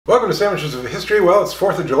Welcome to Sandwiches of History. Well, it's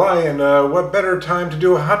 4th of July, and what better time to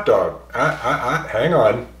do a hot dog? Hang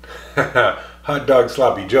on. Hot dog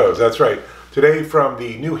sloppy joes, that's right. Today, from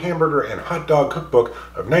the new Hamburger and Hot Dog Cookbook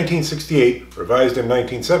of 1968, revised in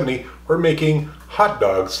 1970, we're making hot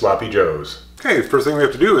dog sloppy joes. Okay, the first thing we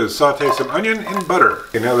have to do is saute some onion in butter.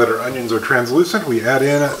 Okay, now that our onions are translucent, we add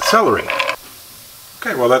in celery.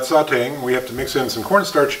 Okay, while that's sauteing, we have to mix in some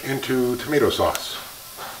cornstarch into tomato sauce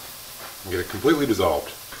and get it completely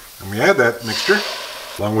dissolved. And we add that mixture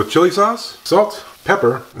along with chili sauce, salt,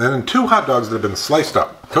 pepper, and then 2 hot dogs that have been sliced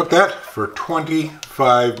up. Cook that for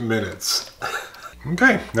 25 minutes.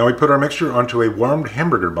 Okay, now we put our mixture onto a warmed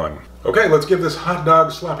hamburger bun. Okay, let's give this hot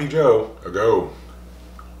dog sloppy joe a go.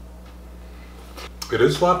 It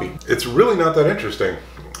is sloppy. It's really not that interesting.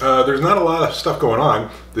 There's not a lot of stuff going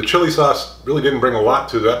on. The chili sauce really didn't bring a lot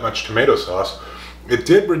to that much tomato sauce. It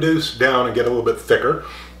did reduce down and get a little bit thicker.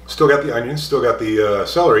 Still got the onions, still got the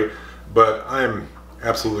celery, but I'm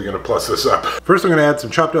absolutely going to plus this up. First I'm going to add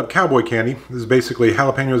some chopped up cowboy candy. This is basically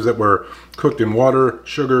jalapenos that were cooked in water,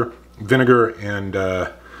 sugar, vinegar, and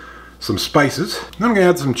some spices. Then I'm going to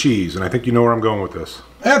add some cheese, and I think you know where I'm going with this.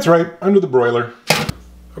 That's right, under the broiler.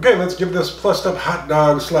 Okay, let's give this plussed up hot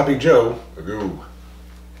dog sloppy joe a go.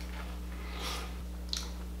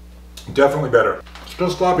 Definitely better. Still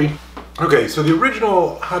sloppy. Okay, so the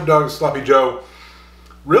original hot dog sloppy joe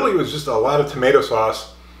really was just a lot of tomato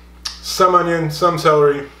sauce, some onion, some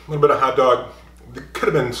celery, a little bit of hot dog. It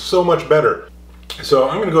could have been so much better. So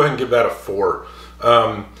I'm going to go ahead and give that a 4.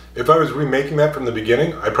 If I was remaking that from the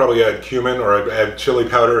beginning, I'd probably add cumin or I'd add chili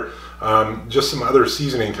powder, just some other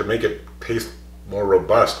seasoning to make it taste more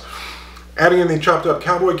robust. Adding in the chopped up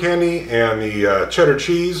cowboy candy and the cheddar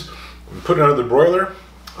cheese, and put it under the broiler,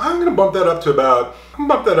 I'm going to bump that up to about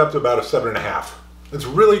a 7.5. It's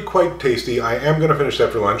really quite tasty. I am going to finish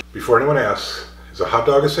that for lunch. Before anyone asks, is a hot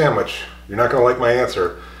dog a sandwich? You're not going to like my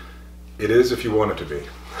answer. It is if you want it to be.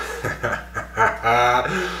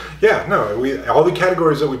 Yeah, no, all the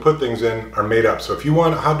categories that we put things in are made up. So if you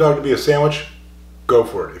want a hot dog to be a sandwich, go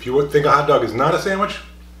for it. If you think a hot dog is not a sandwich,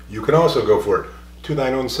 you can also go for it. To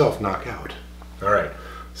thine own self knock out. All right,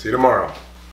 see you tomorrow.